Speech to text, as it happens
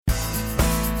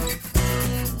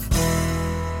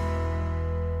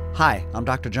Hi, I'm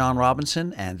Dr. John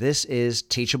Robinson, and this is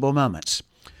Teachable Moments.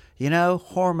 You know,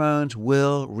 hormones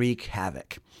will wreak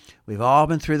havoc. We've all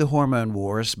been through the hormone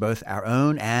wars, both our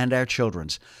own and our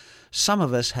children's. Some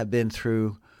of us have been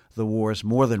through the wars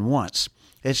more than once.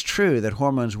 It's true that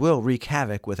hormones will wreak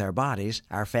havoc with our bodies,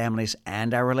 our families,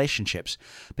 and our relationships.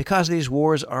 Because these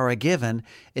wars are a given,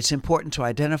 it's important to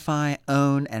identify,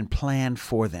 own, and plan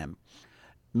for them.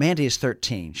 Mandy is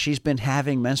 13. She's been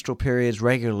having menstrual periods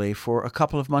regularly for a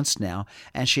couple of months now,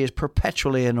 and she is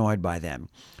perpetually annoyed by them.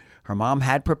 Her mom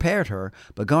had prepared her,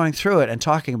 but going through it and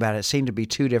talking about it seemed to be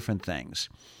two different things.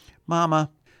 "Mama,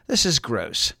 this is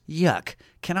gross. Yuck.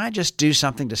 Can I just do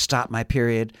something to stop my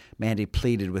period?" Mandy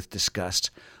pleaded with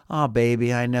disgust. "Oh,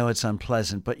 baby, I know it's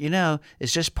unpleasant, but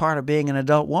it's just part of being an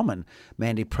adult woman,"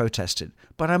 Mandy protested.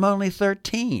 "But I'm only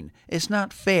 13. It's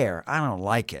not fair. I don't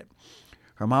like it."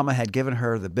 Her mama had given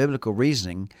her the biblical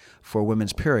reasoning for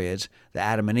women's periods, the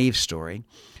Adam and Eve story.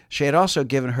 She had also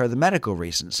given her the medical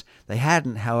reasons. They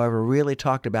hadn't, however, really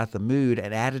talked about the mood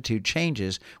and attitude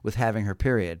changes with having her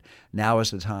period. Now is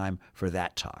the time for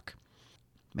that talk.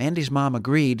 Mandy's mom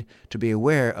agreed to be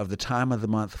aware of the time of the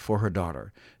month for her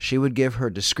daughter. She would give her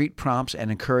discreet prompts and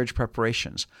encourage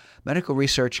preparations. Medical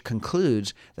research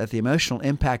concludes that the emotional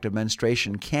impact of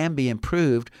menstruation can be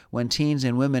improved when teens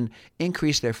and women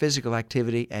increase their physical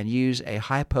activity and use a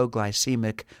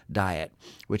hypoglycemic diet,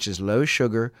 which is low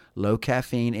sugar, low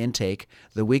caffeine intake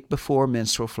the week before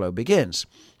menstrual flow begins.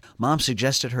 Mom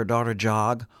suggested her daughter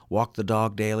jog, walk the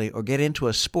dog daily, or get into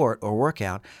a sport or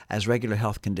workout as regular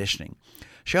health conditioning.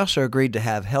 She also agreed to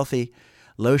have healthy,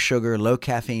 low-sugar,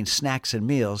 low-caffeine snacks and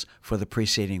meals for the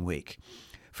preceding week.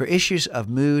 For issues of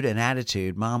mood and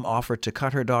attitude, Mom offered to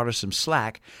cut her daughter some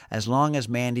slack as long as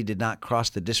Mandy did not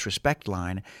cross the disrespect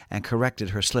line and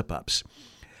corrected her slip-ups.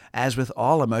 As with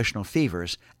all emotional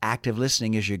fevers, active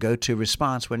listening is your go-to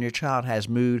response when your child has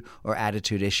mood or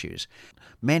attitude issues.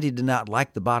 Mandy did not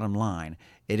like the bottom line.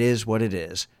 It is what it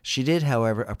is. She did,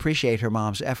 however, appreciate her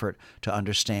mom's effort to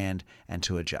understand and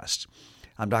to adjust.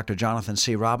 I'm Dr. Jonathan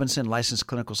C. Robinson, licensed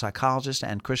clinical psychologist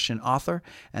and Christian author,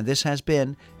 and this has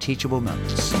been Teachable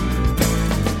Moments.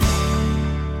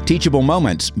 Teachable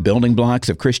Moments, Building Blocks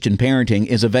of Christian Parenting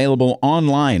is available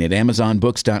online at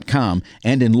AmazonBooks.com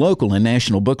and in local and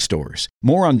national bookstores.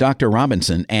 More on Dr.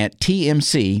 Robinson at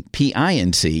tmcpinc.com.